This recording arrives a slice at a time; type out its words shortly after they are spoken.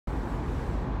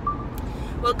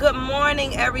Well, good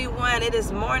morning, everyone. It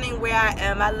is morning where I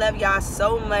am. I love y'all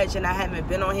so much, and I haven't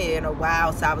been on here in a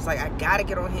while, so I was like, I gotta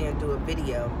get on here and do a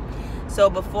video. So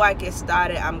before I get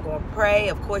started, I'm going to pray.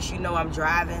 Of course, you know I'm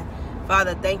driving.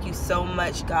 Father, thank you so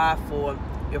much, God, for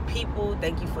your people.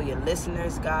 Thank you for your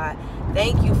listeners, God.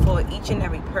 Thank you for each and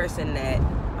every person that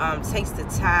takes the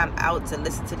time out to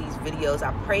listen to these videos.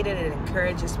 I pray that it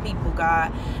encourages people,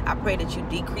 God. I pray that you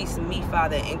decrease me,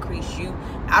 Father, and increase you.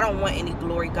 I don't want any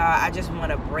glory, God. I just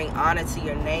want to bring honor to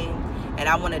your name, and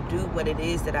I want to do what it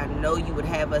is that I know you would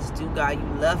have us do, God.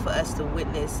 You love for us to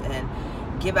witness and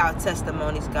give out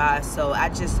testimonies, God. So I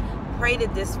just pray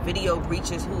that this video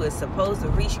reaches who is supposed to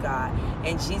reach, God.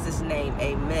 In Jesus' name,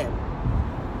 amen.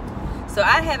 So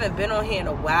I haven't been on here in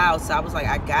a while, so I was like,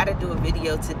 I gotta do a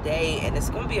video today, and it's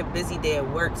gonna be a busy day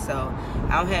at work, so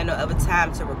I don't have no other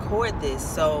time to record this.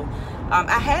 So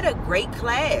I had a great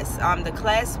class. The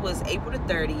class was April the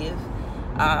 30th.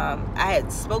 I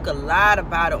had spoke a lot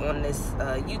about it on this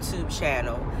YouTube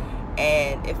channel,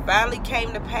 and it finally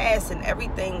came to pass, and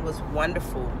everything was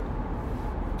wonderful.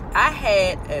 I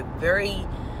had a very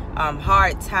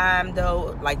hard time,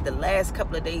 though, like the last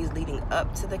couple of days leading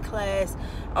up to the class,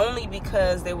 only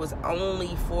because there was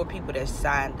only 4 people that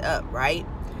signed up, right?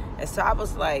 And so I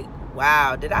was like,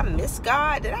 wow, did I miss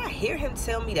God? Did I hear him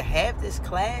tell me to have this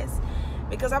class?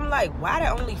 Because I'm like, why did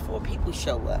only 4 people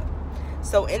show up?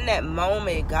 So in that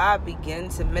moment, God began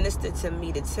to minister to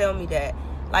me to tell me that,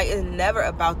 like, it's never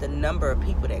about the number of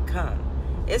people that come.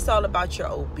 It's all about your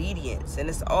obedience, and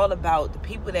it's all about the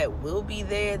people that will be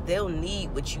there. They'll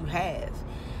need what you have.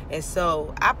 And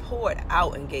so I poured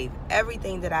out and gave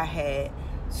everything that I had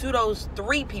to those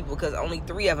 3 people, because only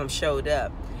 3 of them showed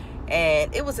up.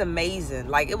 And it was amazing.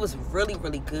 Like, it was really,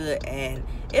 really good. And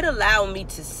it allowed me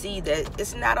to see that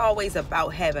it's not always about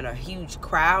having a huge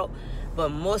crowd, but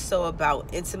more so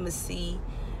about intimacy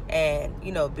and,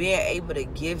 you know, being able to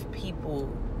give people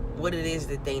what it is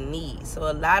that they need.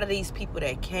 So a lot of these people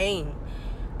that came,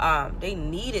 they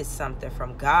needed something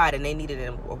from God, and they needed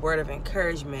a word of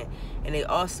encouragement, and they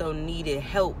also needed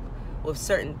help with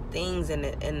certain things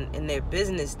in their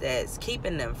business that's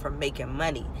keeping them from making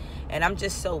money. And I'm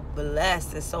just so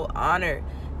blessed and so honored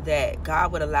that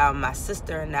God would allow my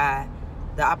sister and I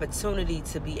the opportunity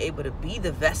to be able to be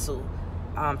the vessel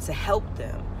to help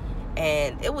them.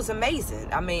 And it was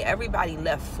amazing. I mean, everybody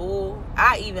left full.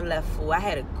 I even left full. I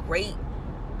had a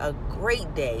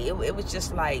great day. It was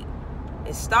just like,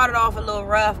 it started off a little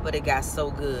rough, but it got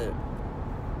so good.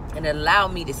 And it allowed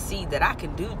me to see that I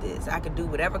can do this. I can do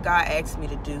whatever God asks me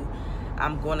to do.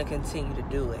 I'm going to continue to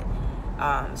do it.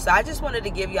 So I just wanted to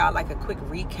give y'all like a quick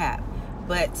recap.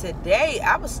 But today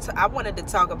I wanted to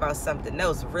talk about something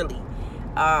else, really.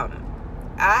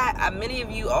 Many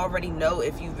of you already know,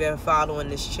 if you've been following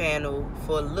this channel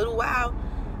for a little while,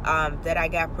 that I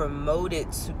got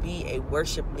promoted to be a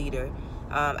worship leader.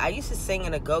 I used to sing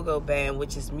in a go-go band,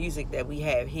 which is music that we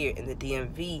have here in the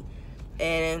DMV.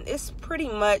 And it's pretty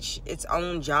much its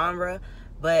own genre,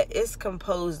 but it's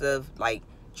composed of like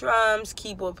drums,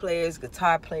 keyboard players,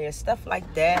 guitar players, stuff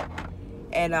like that.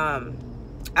 And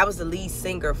I was the lead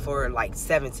singer for like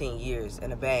 17 years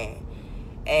in a band.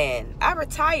 And I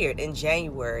retired in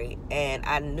January, and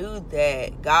I knew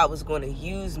that God was going to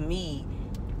use me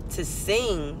to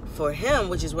sing for him,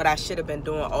 which is what I should have been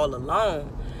doing all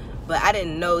along. But I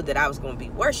didn't know that I was going to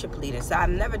be worship leader. So I've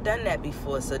never done that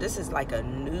before. So this is like a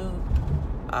new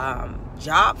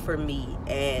job for me.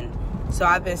 And so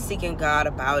I've been seeking God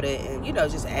about it, and, you know,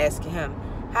 just asking him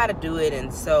how to do it.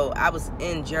 And so I was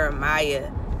in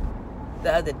Jeremiah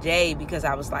the other day, because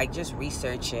I was like just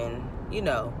researching, you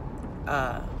know,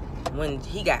 when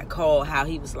he got called, how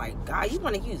he was like, God, you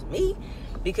want to use me?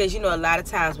 Because, you know, a lot of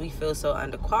times we feel so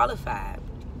underqualified.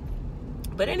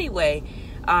 But anyway,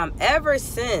 ever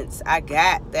since I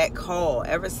got that call,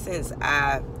 ever since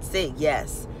I said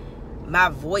yes, my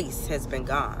voice has been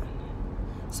gone.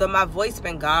 So my voice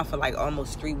been gone for like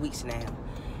almost 3 weeks now.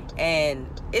 And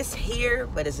it's here,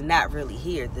 but it's not really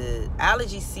here. The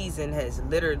allergy season has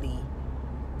literally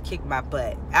kicked my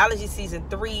butt. Allergy season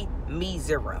 3, me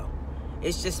 0.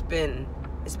 It's been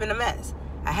a mess.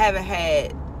 I haven't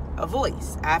had a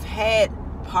voice. I've had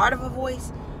part of a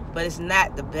voice, but it's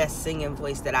not the best singing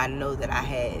voice that I know that I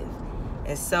have.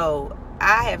 And so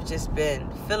I have just been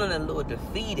feeling a little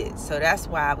defeated. So that's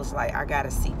why I was like, I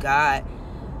gotta seek God,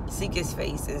 seek his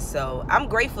face. And so I'm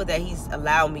grateful that he's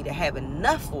allowed me to have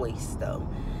enough voice, though,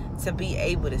 to be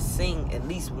able to sing at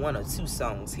least 1 or 2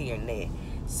 songs here and there.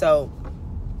 So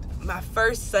my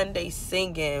first Sunday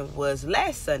singing was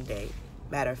last Sunday,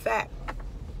 matter of fact.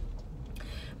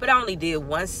 But I only did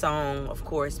 1 song, of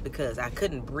course, because I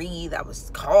couldn't breathe. I was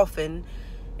coughing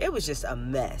It was just a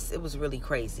mess. It was really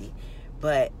crazy.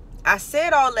 But I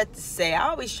said all that to say, I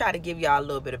always try to give y'all a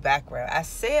little bit of background. I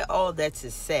said all that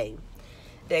to say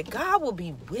that God will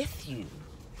be with you.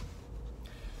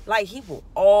 Like, he will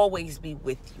always be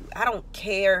with you. I don't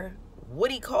care what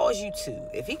he calls you to.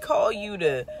 If he call you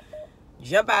to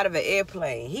jump out of an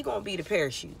airplane, he gonna be the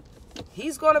parachute.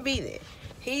 He's gonna be there.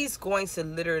 He's going to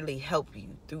literally help you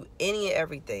through any and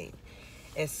everything.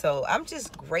 And so I'm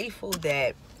just grateful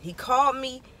that he called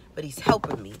me, but he's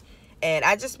helping me. And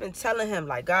I just been telling him,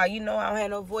 like, God, you know, I don't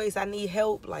have no voice. I need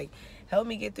help. Like, help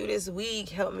me get through this week.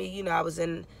 Help me. You know, I was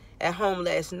at home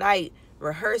last night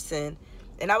rehearsing,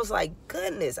 and I was like,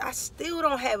 goodness, I still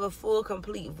don't have a full,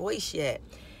 complete voice yet.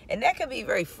 And that can be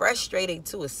very frustrating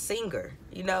to a singer,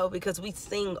 you know, because we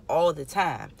sing all the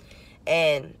time.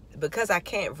 And because I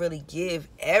can't really give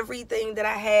everything that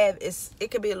I have,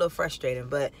 it can be a little frustrating.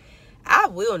 But I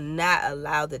will not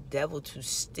allow the devil to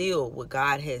steal what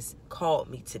God has called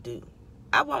me to do.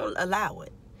 I won't allow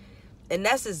it. And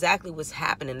that's exactly what's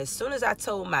happening. As soon as I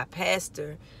told my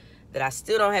pastor that I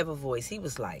still don't have a voice, he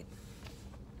was like,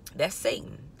 that's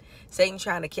Satan. Satan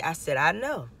trying to... I said, I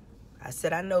know. I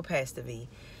said, I know, Pastor V.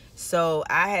 So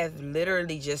I have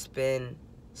literally just been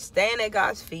staying at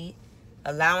God's feet,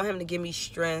 allowing him to give me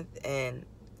strength and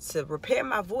to repair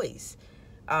my voice.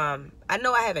 I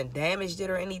know I haven't damaged it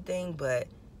or anything, but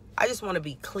I just want to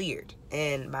be cleared.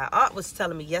 And my aunt was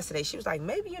telling me yesterday, she was like,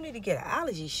 maybe you need to get an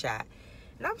allergy shot.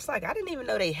 And I was like, I didn't even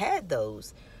know they had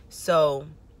those. So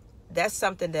that's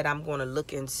something that I'm going to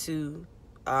look into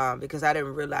because I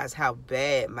didn't realize how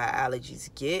bad my allergies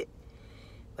get.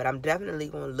 But I'm definitely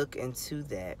going to look into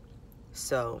that.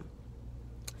 So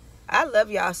I love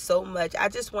y'all so much. I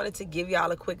just wanted to give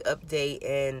y'all a quick update.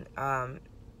 And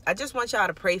I just want y'all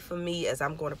to pray for me as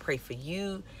I'm going to pray for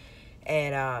you.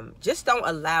 And just don't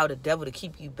allow the devil to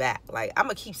keep you back. Like, I'm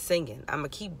going to keep singing. I'm going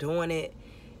to keep doing it.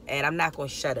 And I'm not going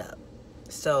to shut up.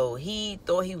 So he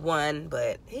thought he won,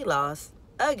 but he lost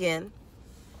again.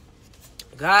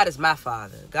 God is my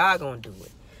father. God going to do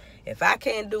it. If I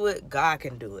can't do it, God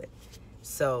can do it.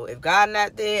 So if God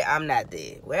not there, I'm not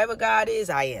there. Wherever God is,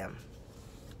 I am.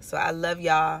 So I love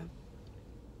y'all.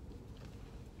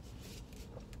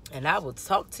 And I will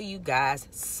talk to you guys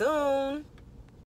soon.